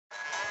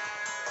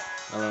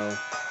Hello.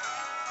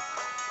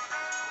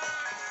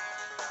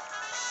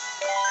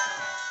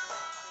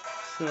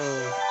 So,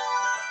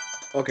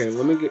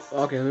 let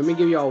me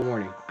give y'all a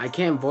warning. I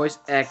can't voice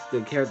act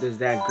the characters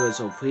that good,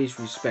 so please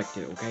respect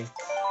it, okay?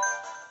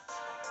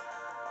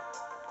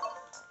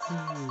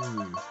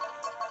 Hmm.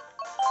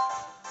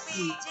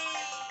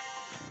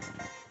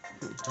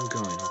 I'm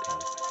going, okay.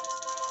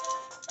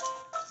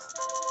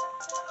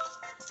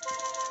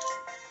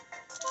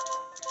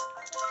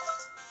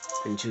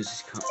 Then choose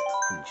this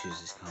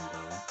combo.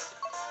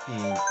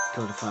 And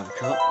go to 5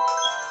 cup.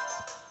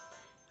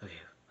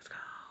 Okay, let's go.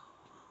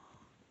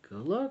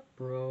 Good luck,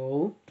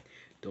 bro.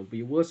 Don't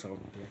be a wuss out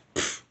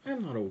there.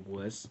 I'm not a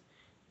wuss.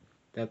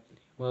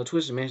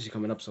 Twisted Mansion is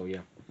coming up, so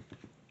yeah.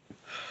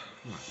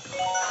 Oh my god.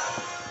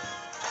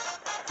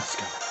 Let's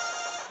go.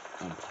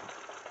 Um,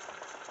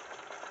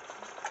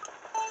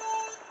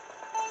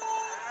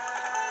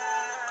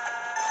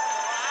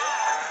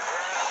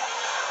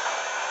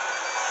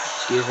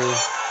 Excuse me.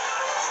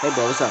 Hey,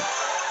 bro, what's up?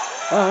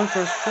 Oh, I'm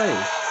first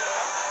place.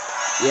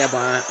 Yeah,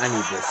 but I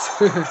need this.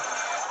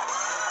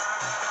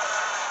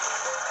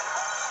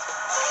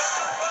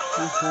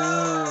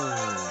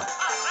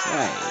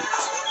 Right.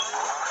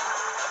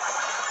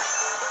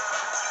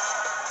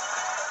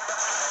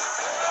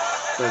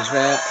 There's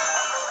that.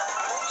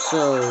 So,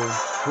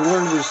 who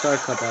won the Star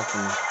Cup after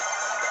me?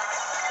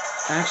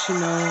 Actually,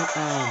 no.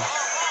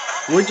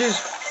 We're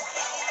just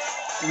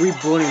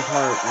rebooting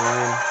part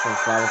 1 for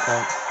Flower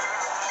Cup.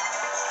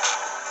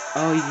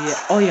 Oh yeah.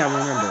 Oh yeah, I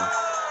remember.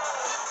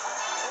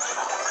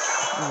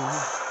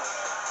 Oh.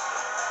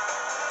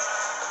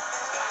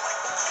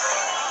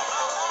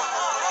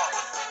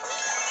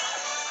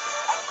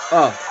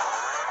 Oh.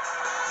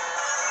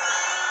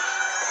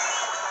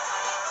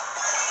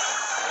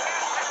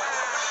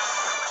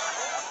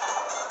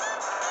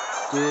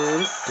 Do,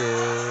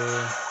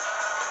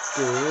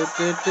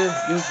 do,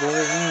 you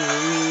boy.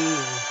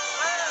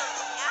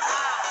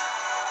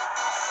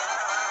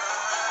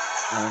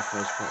 I'm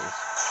first place.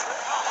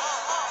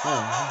 Oh.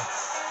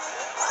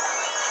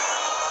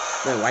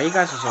 Wait, why you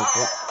guys are so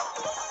quiet?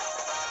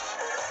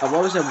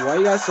 What was it? Why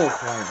you guys so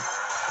quiet?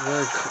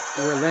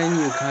 We're letting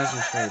you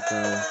concentrate,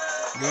 bro.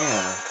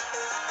 Yeah.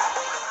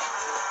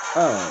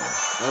 Oh.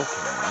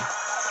 Okay.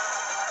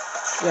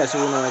 Yeah, so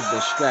we don't like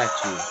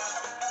distract you.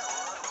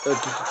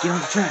 Get on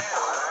the track.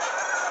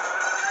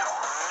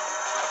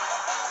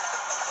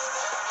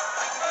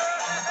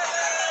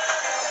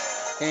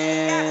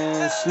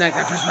 And snag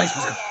that first place.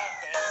 Let's go.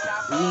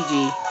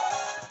 Luigi.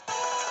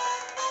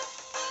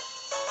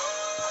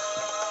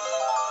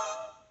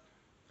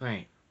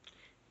 Alright.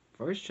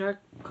 First track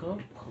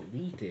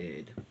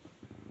completed.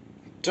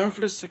 Time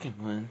for the second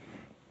one.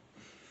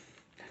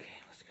 Okay,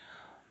 let's go.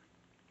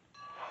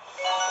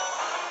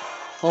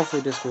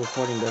 Hopefully this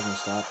recording doesn't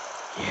stop.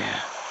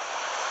 Yeah.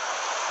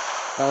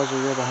 That was a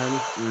real behind me.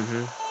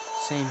 Mm-hmm.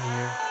 Same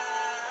here.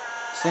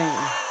 Same.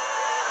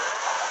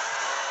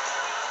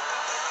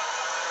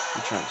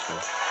 You transfer.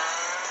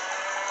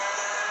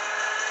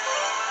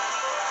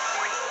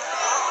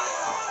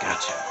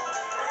 Gotcha.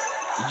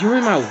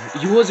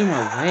 You was in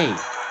my way.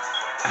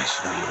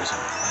 Actually, no, you was in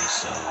my way,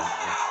 so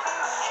yeah.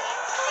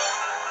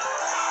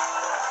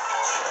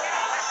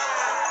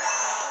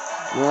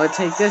 You wanna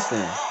take this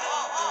then?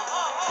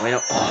 Wait,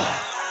 no. Oh.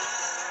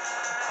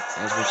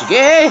 That's what you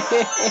get.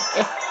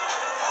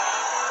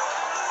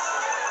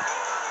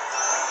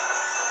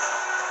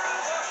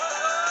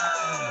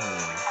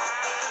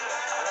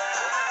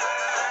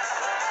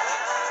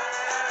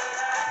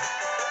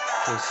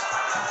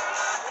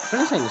 I'm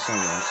gonna sing the song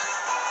once.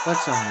 What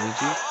song,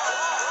 Luigi?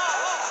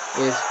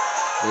 Is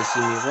they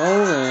see me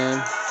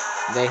rolling,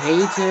 they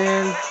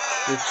hating,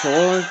 they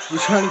trolling, you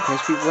trying to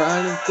catch people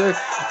out of dirt.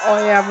 Oh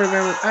yeah, I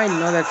remember. I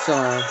know that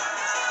song.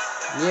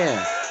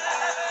 Yeah.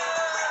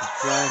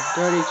 Drive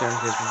dirty, trying to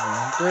catch people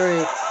out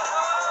dirty.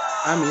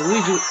 I mean,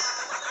 Luigi,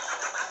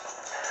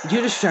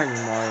 you distracted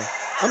me, Mario.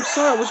 I'm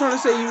sorry. I was trying to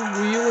say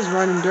you was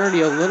running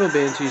dirty a little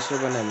bit until you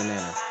slipped on that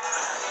banana.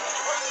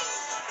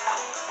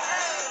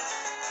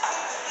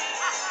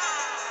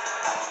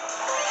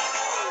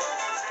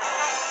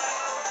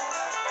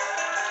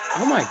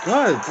 Oh my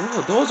god,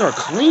 bro, those are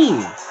clean.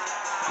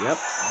 Yep.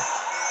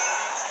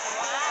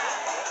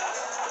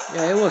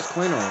 Yeah, it was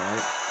clean,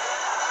 alright.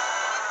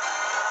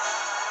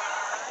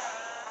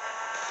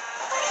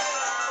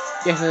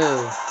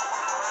 Yahoo!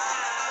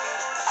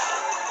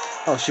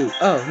 Oh shoot!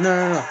 Oh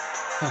no!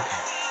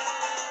 Okay.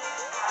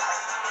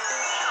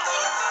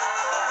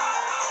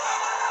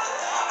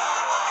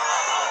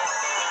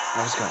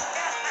 Let's go.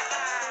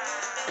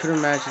 Couldn't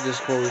imagine this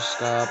before we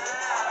stop.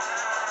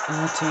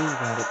 I'll tell you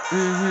about it.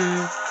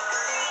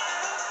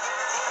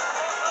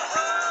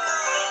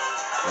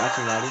 That's a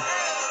lottie.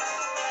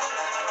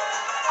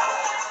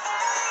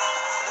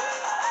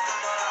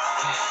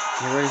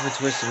 Get ready for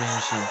Twisted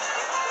Mansion.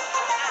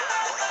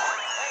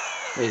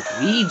 Wait,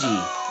 Luigi.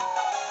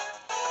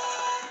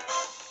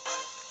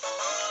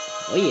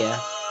 Oh yeah.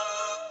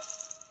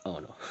 Oh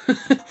no.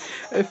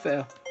 It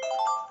fell.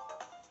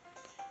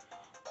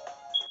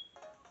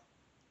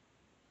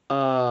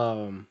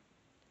 Um.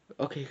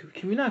 Okay,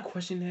 can we not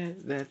question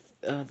that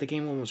the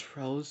game almost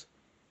froze?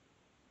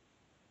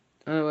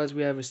 Otherwise,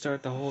 we have to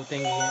start the whole thing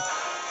again.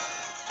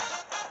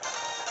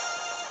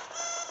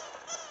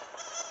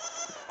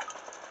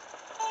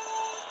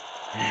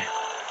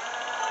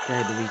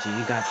 Okay, Luigi,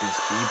 you got this.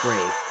 Be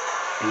brave.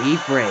 Be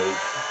brave.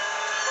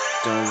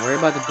 Don't worry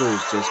about the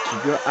boost. Just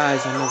keep your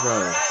eyes on the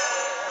road.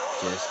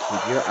 Just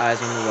keep your eyes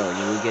on the road.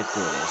 You will get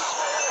through this.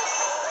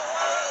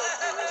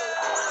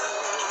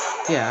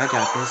 Yeah, I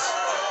got this.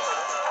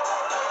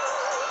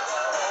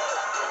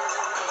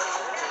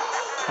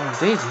 Oh,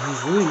 Daisy,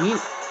 he's really mean.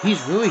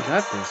 He's really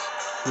got this.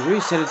 He really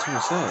said it to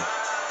himself.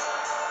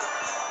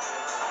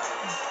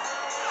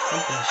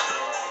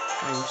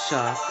 I'm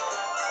shocked.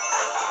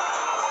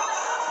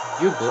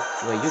 Wait,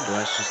 you're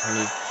blushes,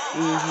 honey.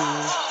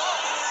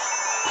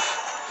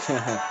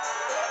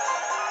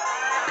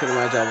 Couldn't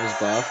my job was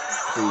buff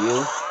for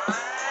you.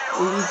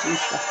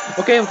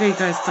 Okay,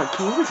 guys, stop.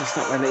 Can we just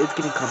stop right now? It's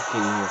getting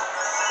complicated here.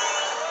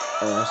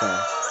 Oh, I'm sorry.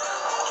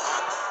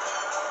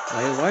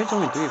 Why is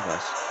only 3 of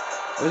us?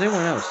 Where's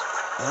everyone else?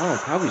 I don't know,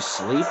 probably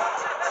sleep.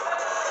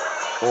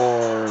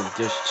 Or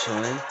just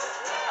chilling.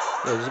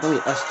 Yeah, there's only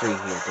us 3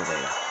 here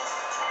today.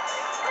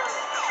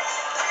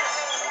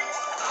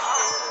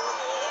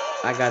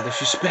 I got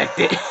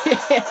disrespected.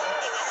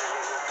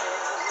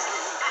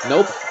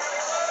 Nope.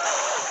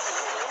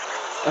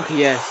 Okay,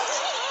 yes.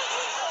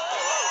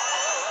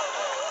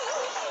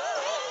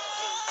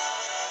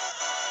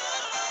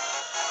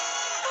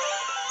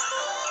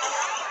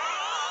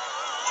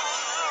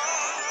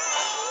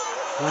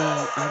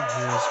 Well, I'm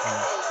here as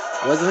well.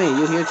 Wasn't me?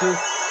 You here too?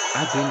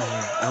 I've been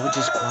here. I was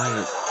just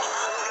quiet.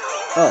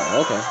 Oh,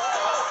 okay.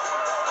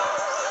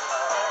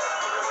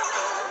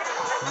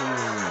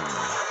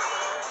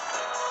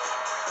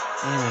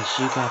 Anyways,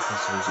 you got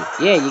this, Luigi.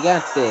 Yeah, you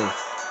got this.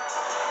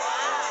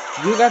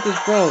 You got this,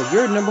 bro.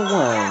 You're number 1.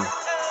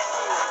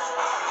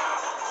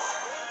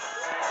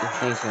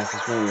 Thanks, guys.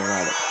 That's really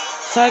about it.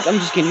 Psych, I'm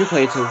just kidding. You're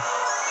playing too.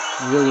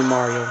 Really,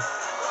 Mario?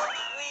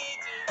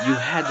 You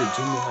had to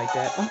do me like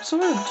that. I'm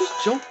sorry. I'm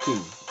just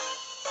joking.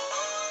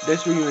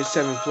 That's where you're in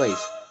 7th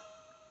place.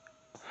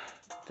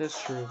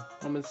 That's true.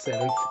 I'm in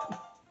 7th.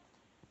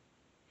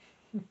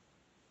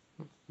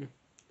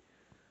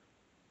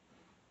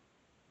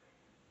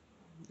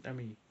 I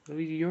mean,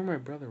 Luigi, you're my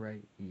brother,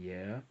 right?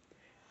 Yeah.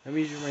 That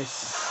means you're my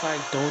side.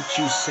 Don't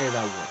you say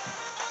that word.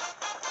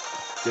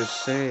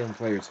 Just say I'm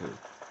player 2.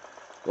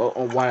 Well,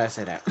 why did I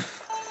say that?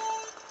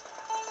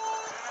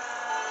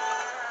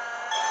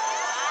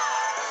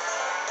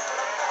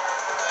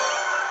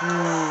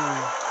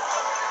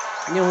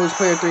 You know who's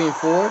player 3 and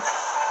 4?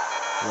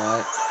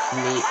 What?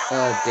 Me,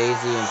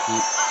 Daisy and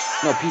Peach.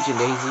 No, Peach and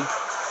Daisy.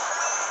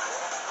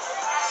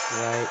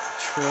 Right,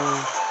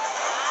 true.